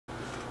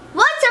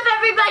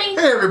everybody!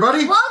 Hey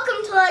everybody!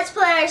 Welcome to Let's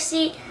Play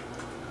RC.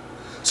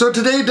 So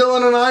today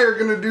Dylan and I are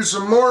going to do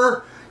some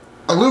more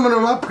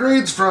aluminum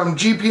upgrades from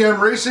GPM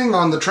Racing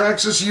on the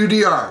Traxxas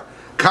UDR.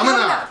 Coming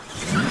up!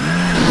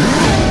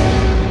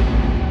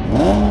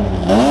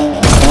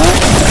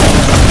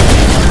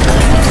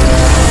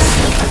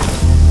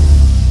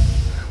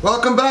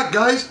 Welcome back,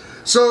 guys.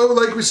 So,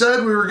 like we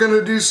said, we were going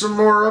to do some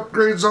more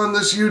upgrades on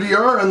this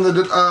UDR, and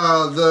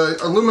the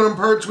aluminum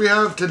parts we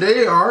have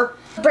today are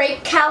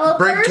brake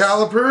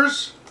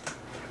calipers,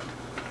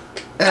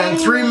 and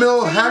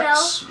 3mm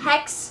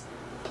hex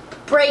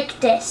brake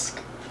disc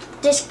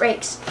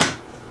brakes.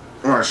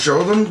 Want to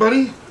show them,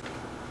 buddy?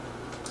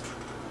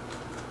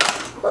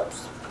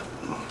 Whoops.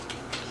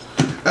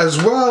 As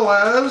well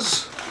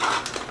as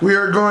we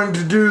are going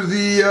to do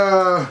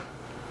the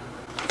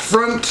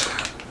front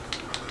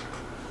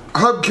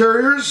hub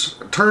carriers,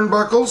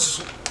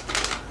 turnbuckles.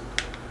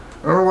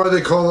 I don't know why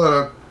they call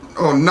that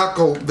a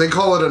knuckle. They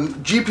call it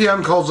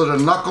GPM calls it a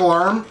knuckle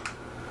arm.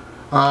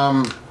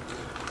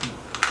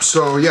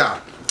 So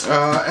yeah,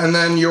 and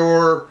then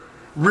your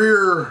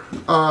rear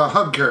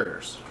hub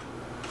carriers.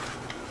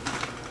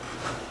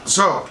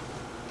 So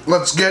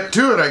let's get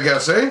to it, I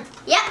guess, eh?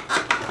 Yep.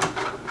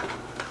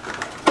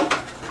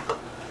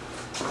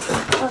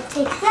 I'll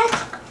take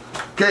that.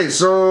 Okay,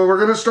 so we're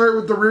gonna start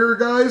with the rear,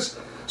 guys.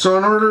 So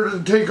in order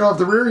to take off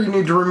the rear, you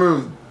need to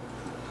remove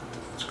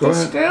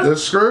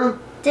this screw,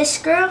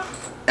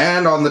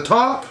 and on the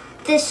top,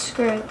 this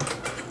screw.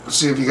 Let's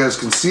see if you guys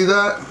can see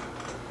that.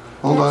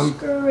 Hold on.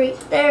 Screw right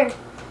there.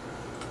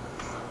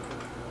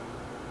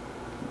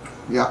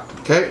 Yeah.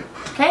 Okay.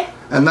 Okay.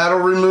 And that'll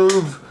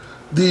remove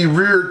the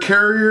rear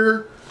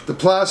carrier, the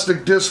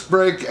plastic disc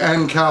brake,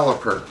 and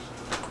caliper.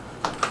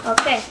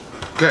 Okay.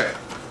 Okay.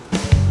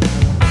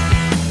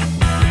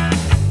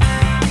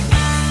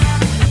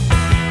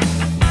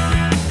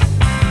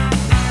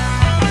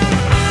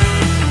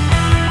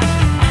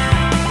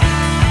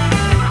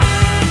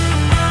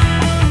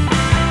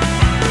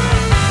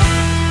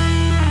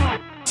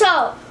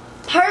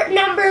 Part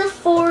number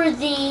for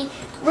the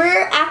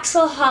rear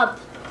axle hub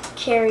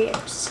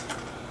carriers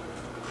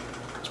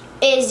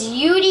is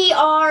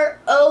UDR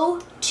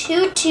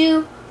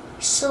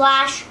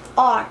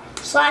 022/R.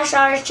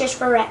 /R is just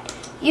for red.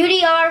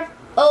 UDR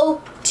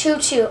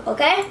 022,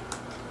 okay?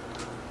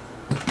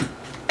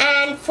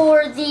 And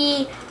for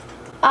the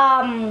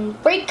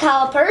brake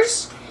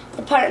calipers,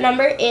 the part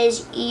number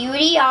is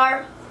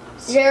UDR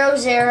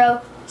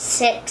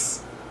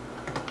 006.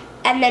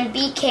 And then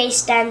BK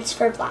stands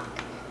for black.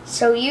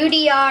 So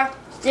UDR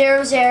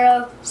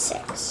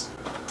 006.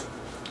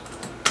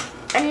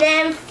 And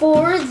then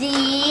for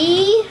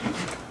the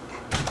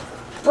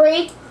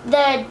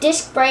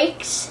disc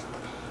brakes,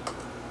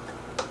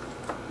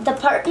 the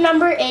part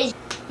number is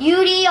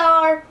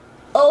UDR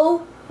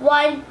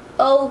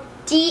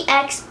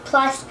 010DX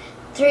plus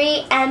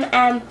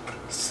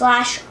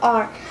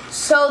 3mm/R.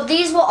 So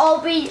these will all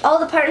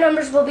the part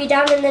numbers will be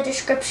down in the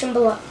description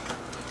below.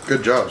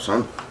 Good job,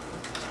 son.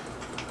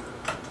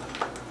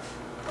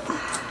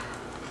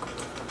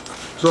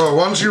 So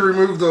once you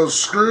remove those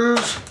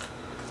screws,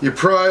 you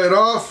pry it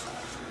off.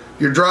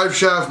 Your drive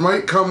shaft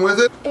might come with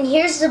it. And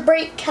here's the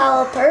brake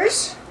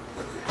calipers.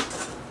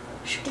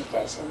 Show you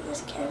guys in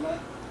this camera.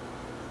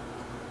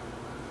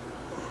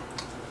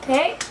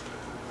 Okay,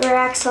 rear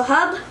axle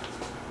hub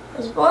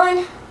is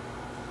one.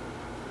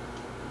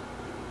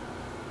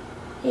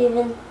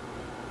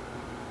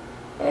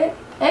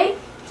 Okay.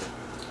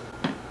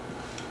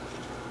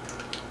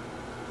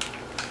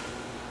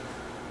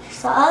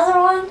 Here's the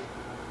other one.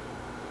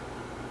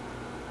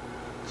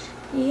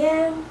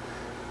 Yeah,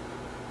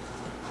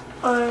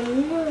 on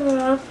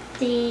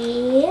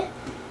the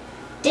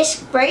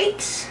disc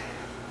brakes.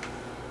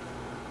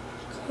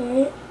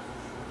 Okay.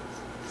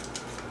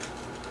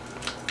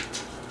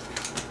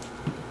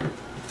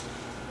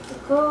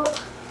 Go.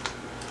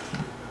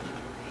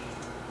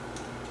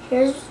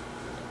 Here's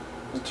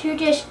the two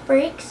disc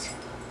brakes.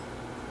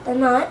 The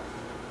nut.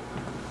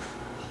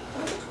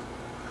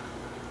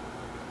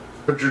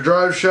 Put your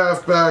drive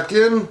shaft back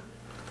in.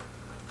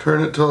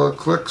 Turn it till it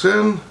clicks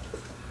in.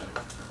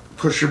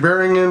 Push your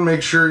bearing in,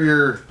 make sure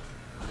your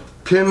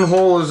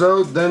pinhole is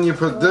out, then you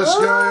put this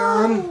guy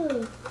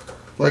on,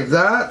 like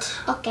that.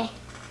 Okay.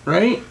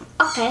 Right?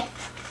 Okay.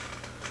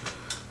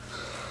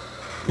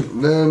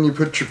 Then you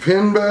put your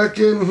pin back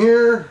in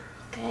here.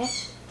 Okay.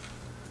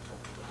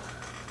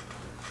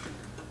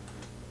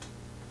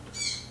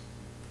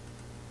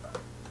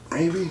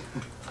 Maybe.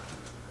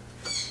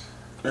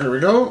 There we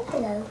go.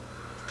 Hello.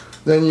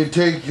 Then you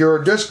take your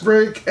disc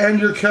brake and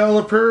your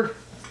caliper.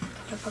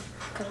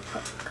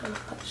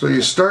 So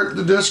you start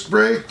the disc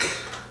brake.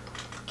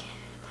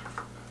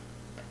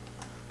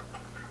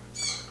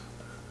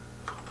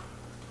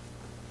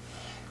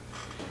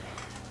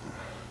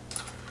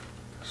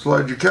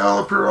 Slide your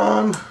caliper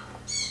on.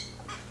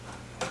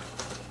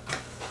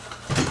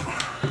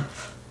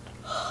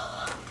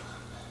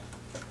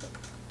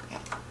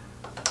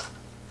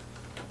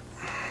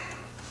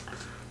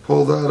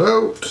 Pull that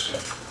out,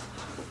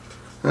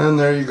 and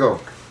there you go.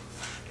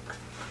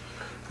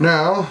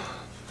 Now,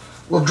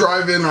 we'll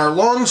drive in our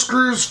long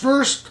screws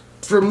first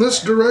from this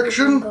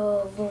direction.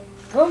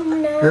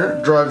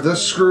 Here, drive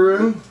this screw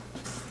in.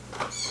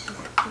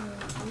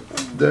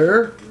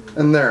 There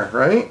and there,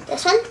 right?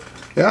 This one?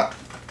 Yeah.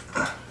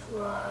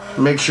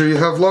 Make sure you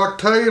have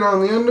Loctite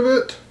on the end of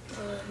it.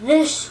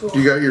 This one.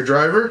 You got your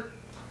driver?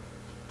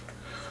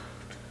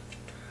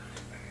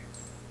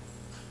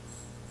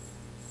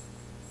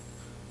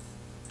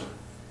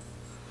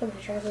 My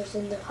driver's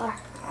in the car.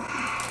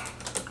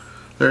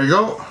 There you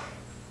go.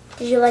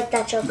 Did you like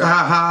that joke? Ha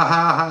ha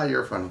ha ha,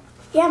 you're funny.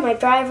 Yeah, my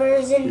driver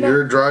is in the...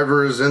 Your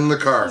driver is in the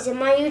car. He's in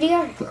my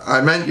UDR.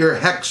 I meant your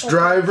hex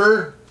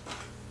driver.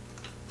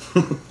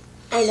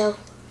 I know.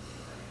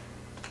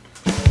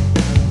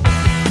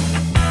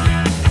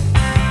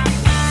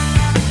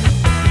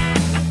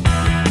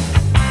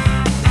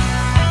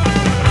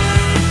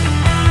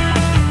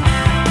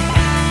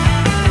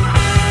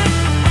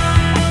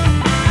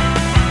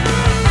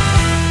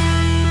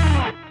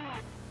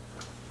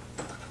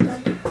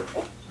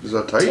 Is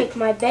that tight? Take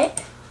my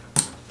bit.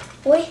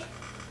 Wait.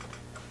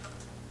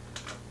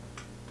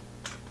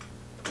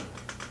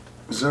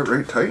 Is that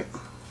right tight?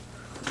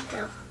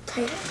 No,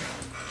 tight.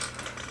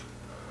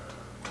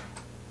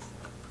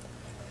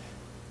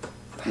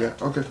 Yeah,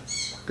 okay.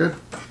 Good.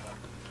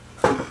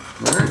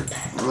 Alright,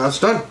 well, that's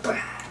done.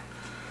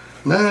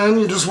 Then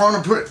you just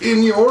want to put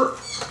in your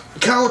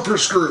caliper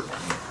screw.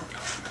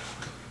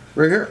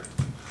 Right here.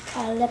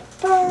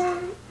 Caliper.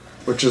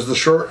 Which is the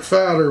short,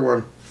 fatter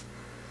one.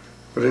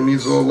 But it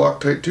needs a little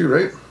Loctite too,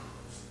 right?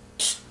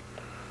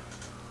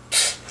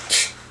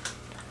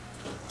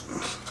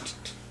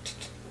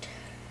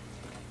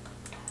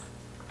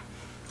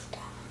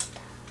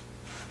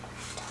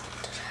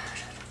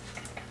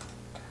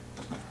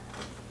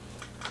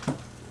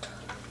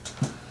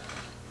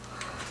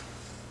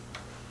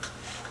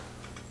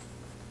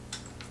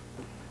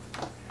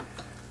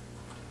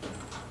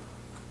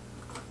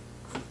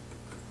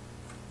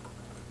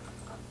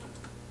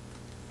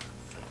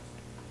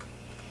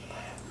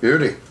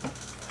 Beauty.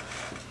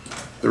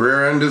 The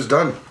rear end is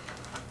done.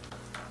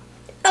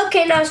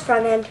 Okay, now it's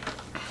front end.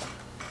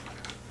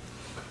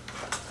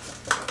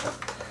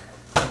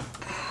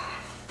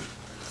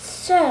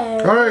 So...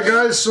 Alright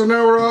guys, so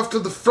now we're off to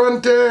the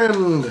front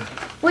end.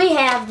 we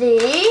have the...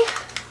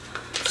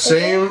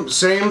 Same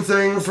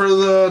thing for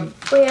the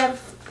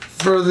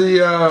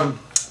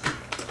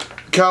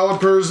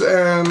calipers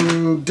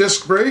and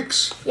disc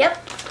brakes.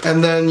 Yep.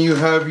 And then you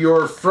have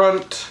your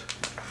front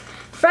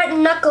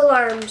Knuckle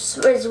arms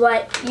is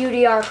what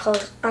UDR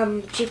calls,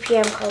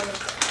 GPM calls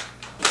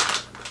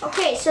them.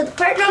 Okay, so the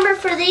part number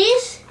for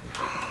these,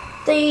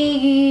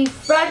 the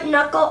front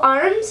knuckle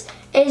arms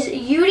is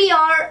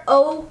UDR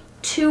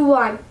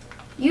 021.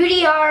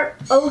 UDR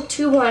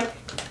 021.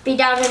 Be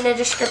down in the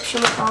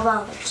description with all the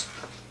others.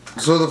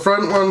 So the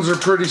front ones are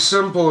pretty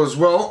simple as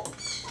well.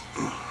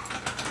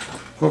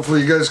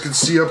 Hopefully you guys can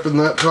see up in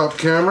that top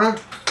camera.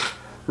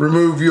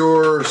 Remove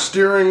your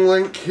steering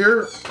link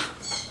here.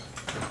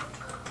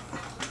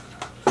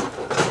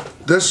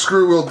 This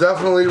screw we'll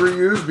definitely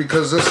reuse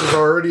because this is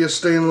already a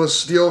stainless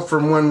steel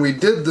from when we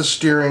did the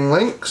steering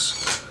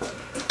links.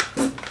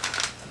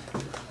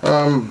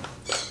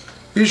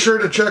 Be sure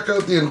to check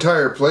out the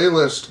entire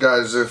playlist,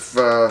 guys, if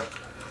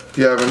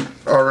you haven't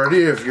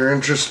already, if you're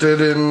interested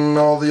in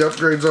all the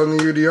upgrades on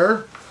the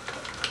UDR.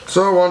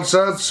 So once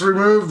that's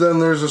removed, then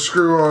there's a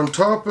screw on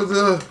top of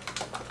the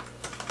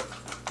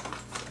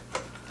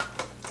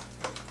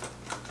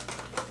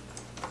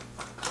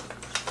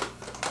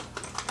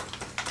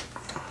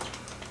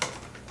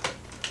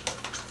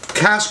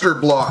caster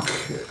block.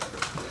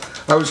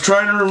 I was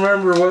trying to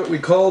remember what we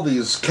call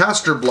these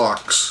caster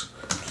blocks.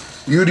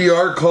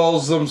 UDR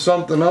calls them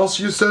something else,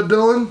 you said,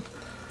 Dylan?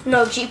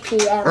 No,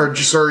 GPM. Or,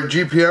 sorry,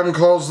 GPM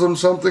calls them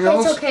something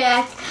else? It's okay,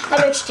 I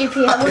mixed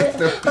GPM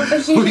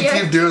with We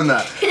keep doing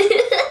that.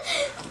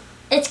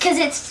 It's because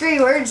it's 3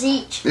 words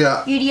each.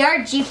 Yeah.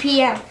 UDR,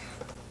 GPM.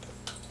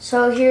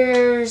 So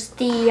here's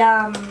the,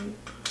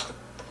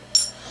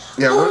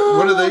 Yeah,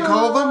 what do they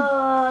call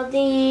them?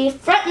 The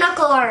front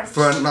knuckle arms.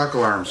 Front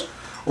knuckle arms.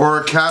 Or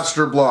a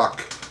caster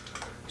block.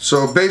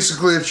 So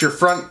basically it's your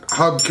front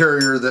hub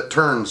carrier that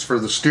turns for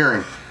the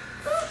steering.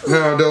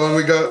 Now Dylan,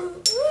 we got...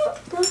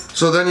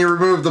 So then you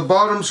remove the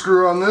bottom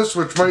screw on this,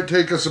 which might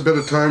take us a bit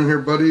of time here,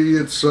 buddy.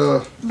 It's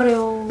full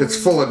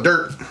of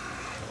dirt.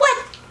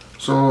 What?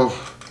 So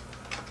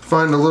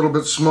find a little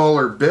bit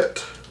smaller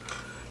bit.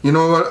 You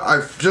know what?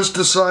 I've just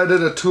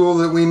decided a tool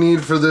that we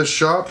need for this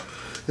shop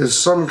is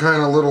some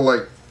kind of little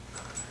like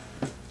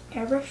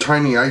Airbrush?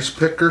 Tiny ice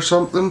pick or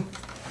something.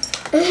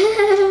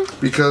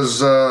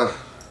 Because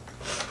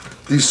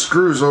these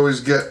screws always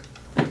get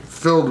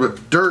filled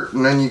with dirt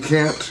and then you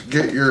can't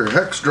get your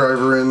hex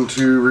driver in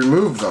to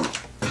remove them.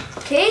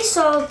 Okay,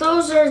 so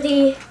those are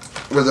the...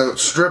 Without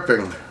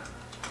stripping.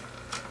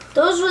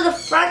 Those were the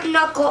front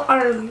knuckle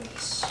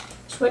arms.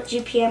 That's what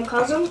GPM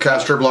calls them.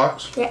 Caster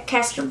blocks. Yeah,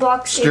 caster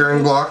blocks.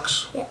 Steering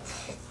blocks. Yeah.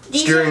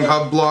 Steering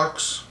hub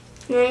blocks.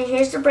 And then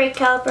here's the brake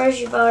calipers.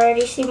 You've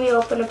already seen me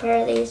open a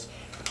pair of these.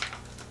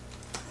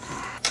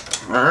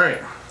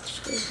 Alright.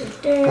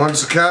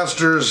 Once the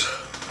caster's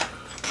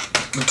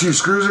the 2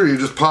 screws are, you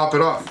just pop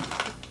it off.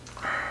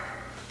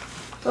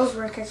 Those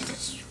work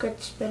as good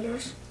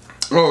spinners.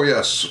 Oh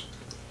yes.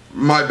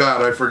 My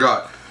bad, I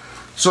forgot.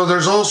 So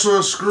there's also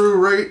a screw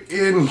right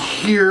in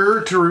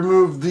here to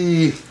remove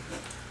the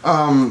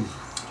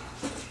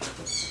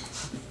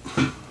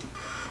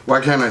why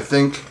can't I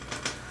think?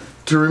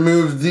 To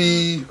remove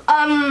the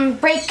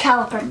brake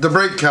caliper. The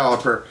brake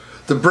caliper.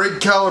 The brake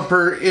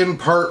caliper in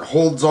part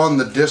holds on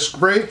the disc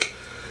brake,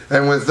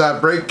 and with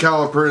that brake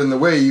caliper in the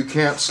way, you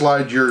can't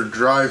slide your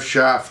drive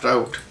shaft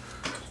out.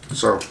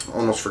 So,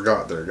 almost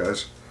forgot there,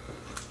 guys.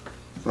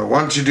 So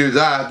once you do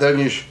that,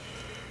 then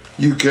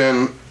you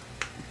can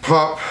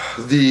pop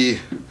the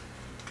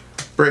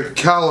brake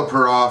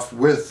caliper off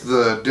with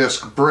the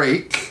disc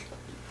brake,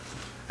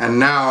 and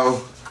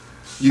now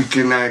you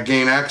can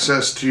gain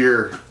access to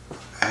your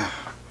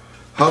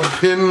hub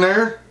pin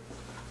there.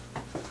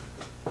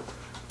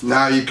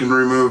 Now you can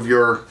remove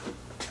your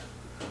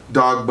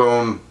dog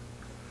bone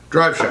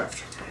drive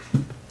shaft.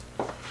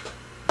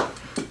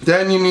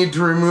 Then you need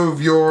to remove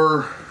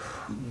your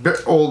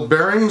old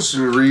bearings.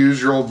 You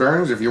reuse your old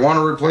bearings. If you want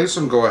to replace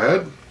them, go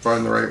ahead.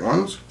 Find the right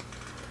ones.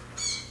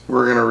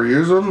 We're going to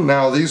reuse them.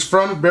 Now these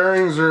front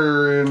bearings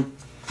are in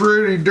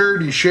pretty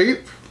dirty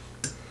shape.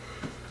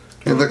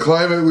 In the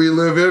climate we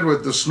live in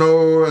with the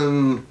snow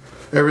and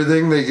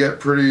everything, they get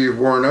pretty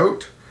worn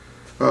out.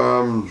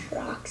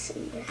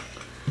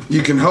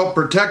 You can help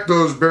protect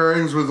those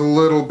bearings with a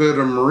little bit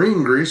of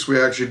marine grease.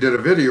 We actually did a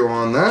video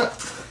on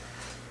that.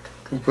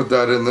 We'll put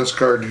that in this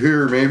card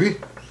here maybe.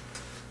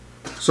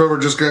 So we're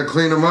just going to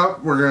clean them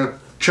up. We're going to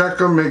check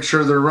them, make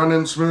sure they're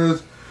running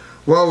smooth.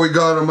 While we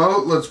got them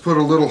out, let's put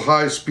a little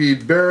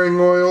high-speed bearing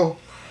oil.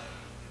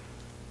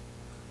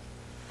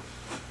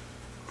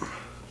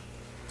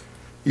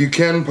 You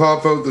can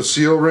pop out the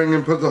seal ring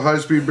and put the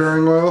high-speed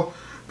bearing oil,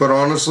 but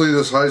honestly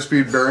this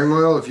high-speed bearing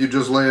oil, if you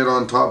just lay it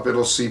on top,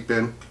 it'll seep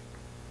in.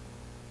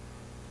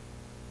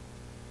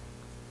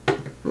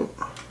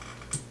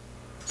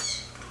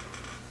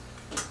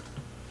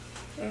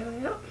 There we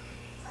go.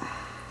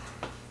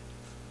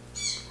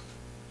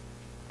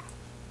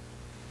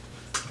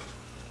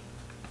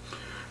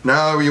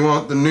 Now you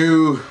want the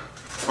new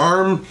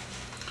arm.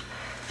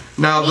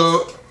 Now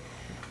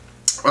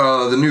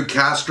the new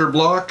caster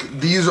block,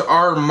 these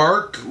are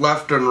marked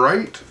left and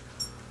right.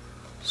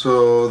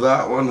 So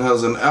that one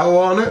has an L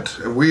on it.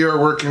 We are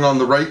working on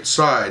the right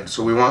side,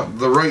 so we want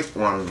the right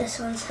one. This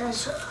one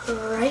says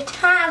right.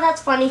 Ah,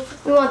 that's funny.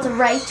 We want the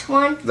right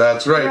one.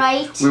 That's right.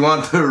 Right. We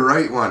want the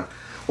right one.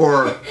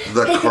 Or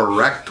the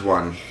correct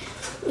one.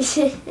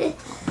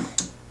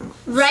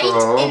 Right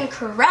So, in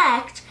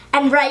correct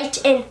and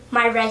right in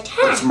my right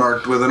hand. it's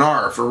marked with an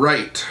R for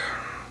right.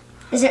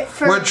 Is it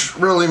for... Which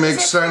really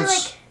makes is it for,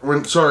 sense.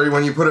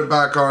 When you put it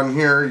back on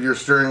here, your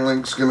steering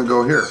link's gonna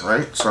go here,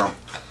 right? So,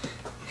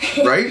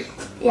 right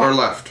Yeah. or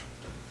left?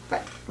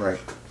 Right. Right.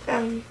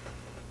 Um.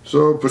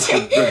 So put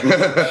your.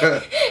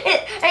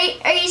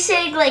 Are you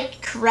saying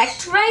like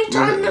correct right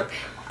on the?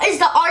 Is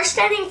the R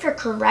standing for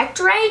correct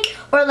right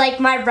or like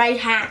my right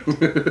hand?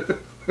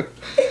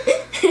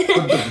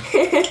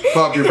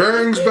 Pop your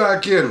bearings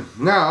back in.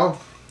 Now,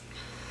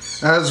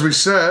 as we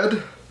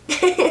said,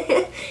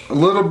 a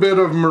little bit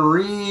of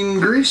marine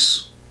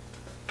grease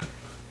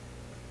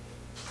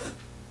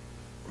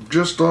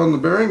just on the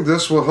bearing.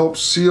 This will help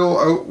seal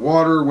out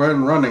water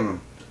when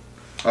running.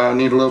 I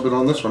need a little bit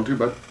on this one too,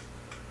 bud.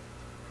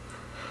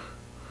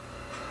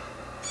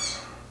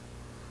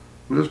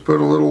 Just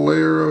put a little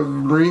layer of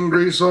marine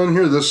grease on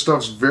here. This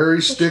stuff's very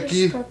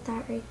sticky. Put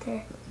that right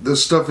there.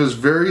 This stuff is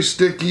very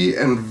sticky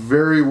and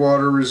very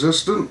water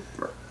resistant.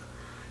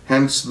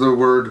 Hence the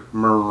word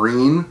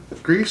marine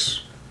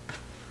grease.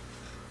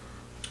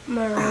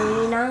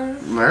 Marina.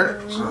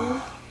 There.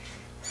 So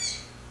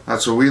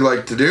that's what we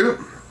like to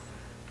do.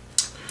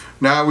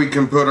 Now we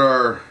can put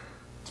our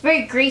It's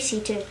very greasy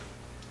too.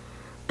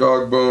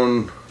 dog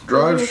bone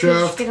drive Even if you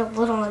just shaft get a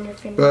little on your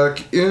finger.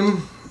 back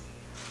in.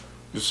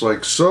 Just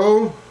like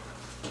so.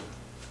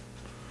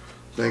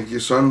 Thank you,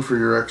 son, for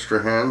your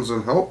extra hands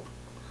and help.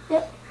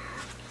 Yep.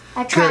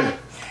 I tried. Okay.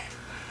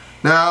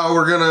 Now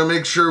we're gonna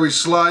make sure we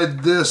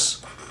slide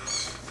this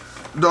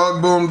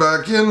dog bone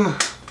back in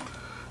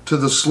to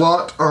the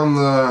slot on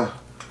the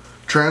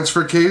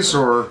transfer case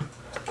or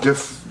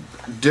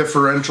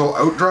differential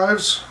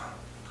outdrives.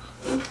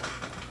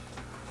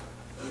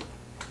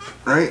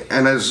 Right,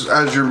 and as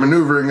you're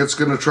maneuvering, it's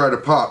gonna try to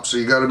pop, so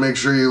you got to make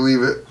sure you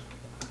leave it.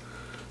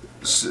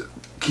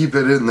 Keep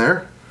it in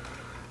there.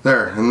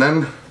 There, and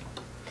then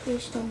Can you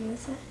still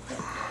move it?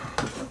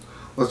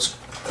 let's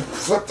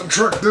flip the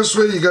truck this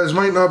way. You guys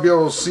might not be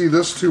able to see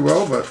this too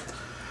well, but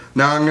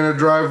now I'm going to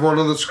drive one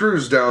of the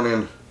screws down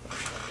in.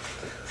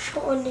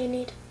 What one do you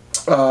need?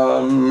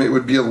 It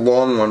would be a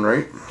long one,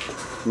 right?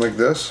 Like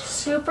this.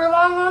 Super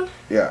long one?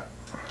 Yeah,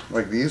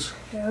 like these.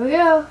 There we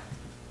go.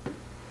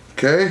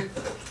 Okay,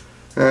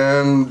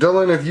 and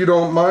Dylan, if you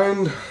don't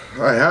mind,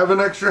 I have an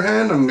extra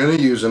hand. I'm going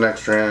to use an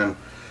extra hand.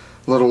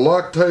 Little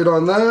Loctite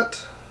on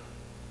that.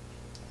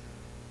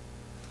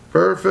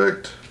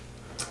 Perfect.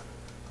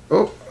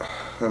 Oh,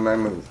 and I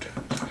moved.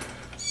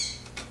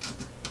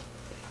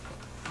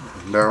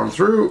 Down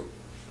through.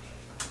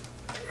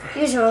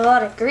 Using a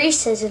lot of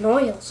greases and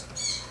oils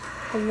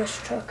on this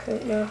truck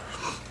right now.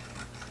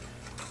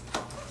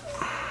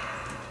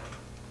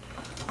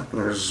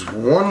 There's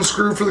one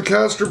screw for the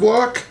caster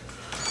block.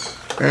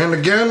 And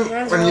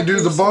again, when you do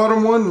the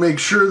bottom one, make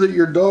sure that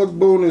your dog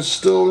bone is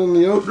still in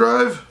the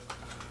outdrive.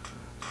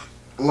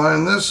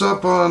 Line this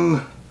up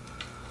on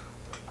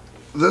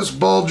this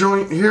ball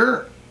joint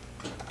here.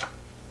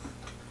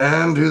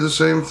 And do the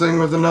same thing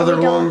with another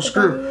long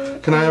screw.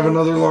 Can I have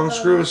another long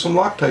screw with some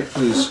Loctite,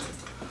 please?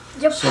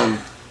 Yep. Some.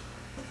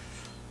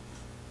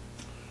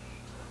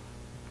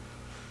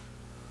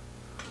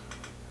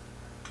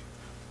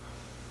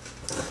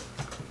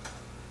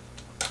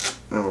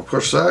 And we'll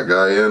push that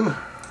guy in.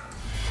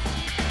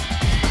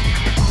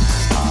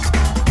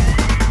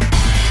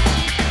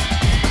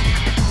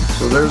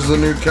 So there's the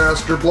new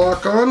caster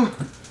block on.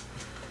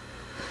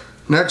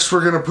 Next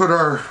we're going to put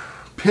our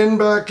pin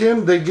back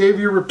in. They gave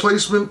you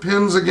replacement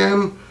pins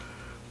again,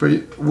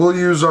 but we'll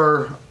use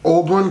our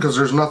old one because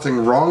there's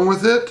nothing wrong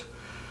with it.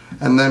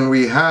 And then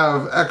we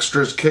have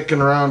extras kicking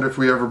around if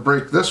we ever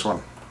break this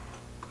one.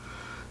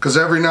 Because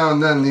every now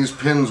and then these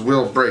pins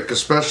will break,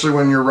 especially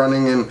when you're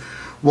running in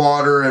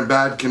water and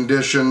bad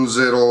conditions.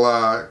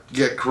 It'll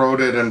get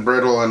corroded and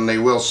brittle and they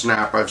will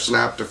snap. I've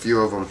snapped a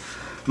few of them.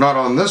 Not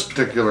on this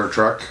particular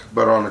truck,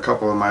 but on a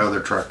couple of my other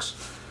trucks.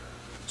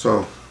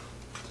 So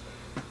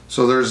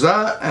there's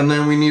that, and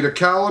then we need a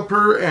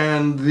caliper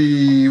and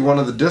one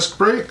of the disc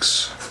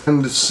brakes.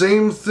 And the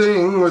same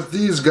thing with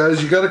these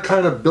guys, you got to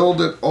kind of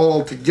build it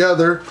all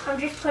together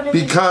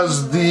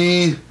because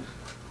the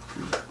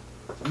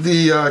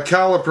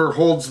caliper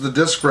holds the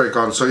disc brake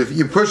on. So if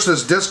you push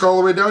this disc all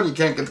the way down, you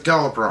can't get the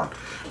caliper on.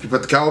 If you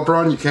put the caliper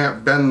on, you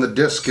can't bend the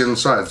disc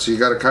inside. So you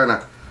got to kind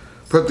of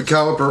put the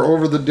caliper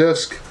over the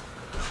disc,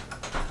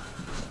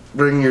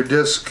 bring your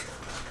disc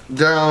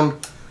down,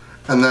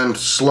 and then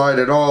slide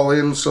it all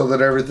in so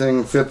that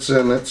everything fits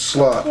in its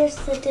slot. Here's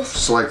the disc.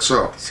 Just like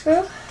so.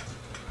 Screw.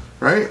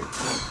 Right?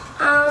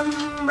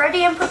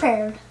 Ready and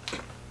prepared.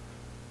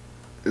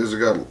 Is it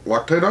got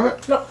Loctite on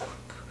it? No.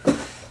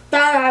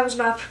 That I was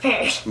not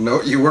prepared.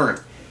 No, you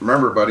weren't.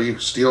 Remember, buddy,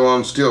 steel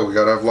on steel. We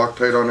gotta have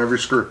Loctite on every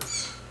screw.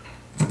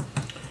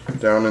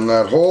 Down in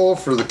that hole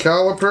for the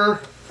caliper.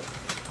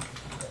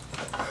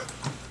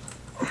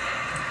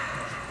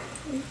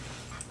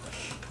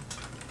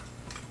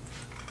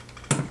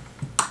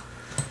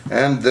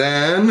 And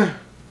then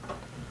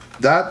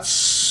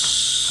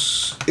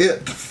that's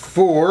it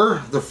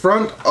for the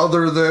front,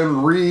 other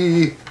than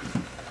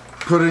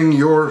putting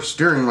your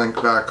steering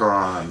link back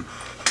on.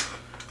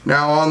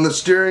 Now on the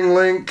steering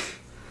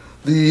link,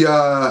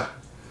 the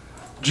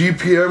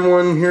GPM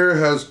one here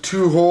has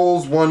 2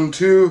 holes, 1,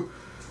 2.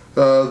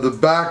 The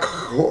back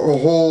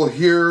hole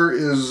here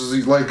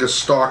is like a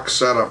stock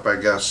setup, I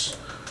guess.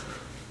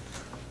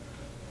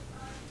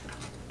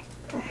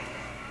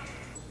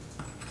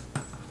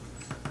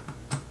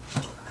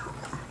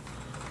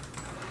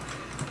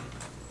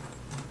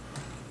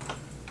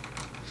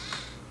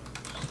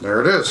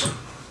 There it is.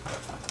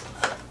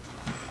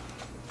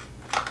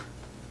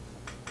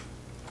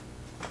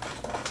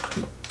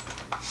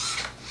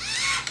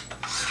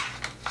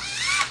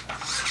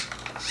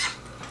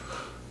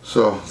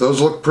 So those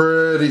look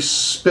pretty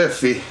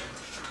spiffy.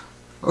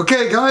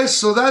 Okay guys,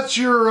 so that's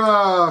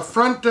your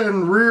front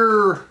and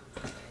rear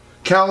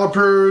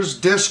calipers,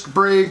 disc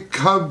brake,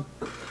 hub,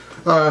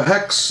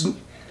 hex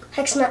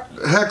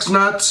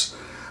nuts,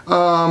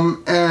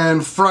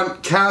 and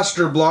front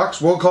caster blocks.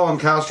 We'll call them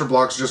caster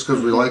blocks just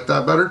because we like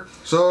that better.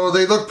 So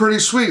they look pretty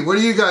sweet. What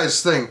do you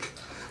guys think?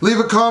 Leave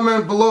a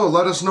comment below.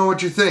 Let us know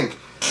what you think.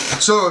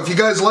 So if you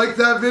guys like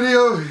that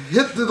video,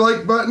 hit the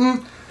like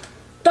button.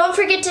 Don't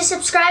forget to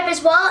subscribe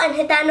as well and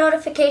hit that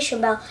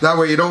notification bell. That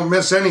way you don't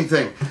miss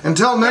anything.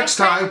 Until next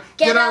time,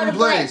 get out and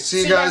play.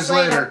 See you guys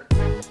later.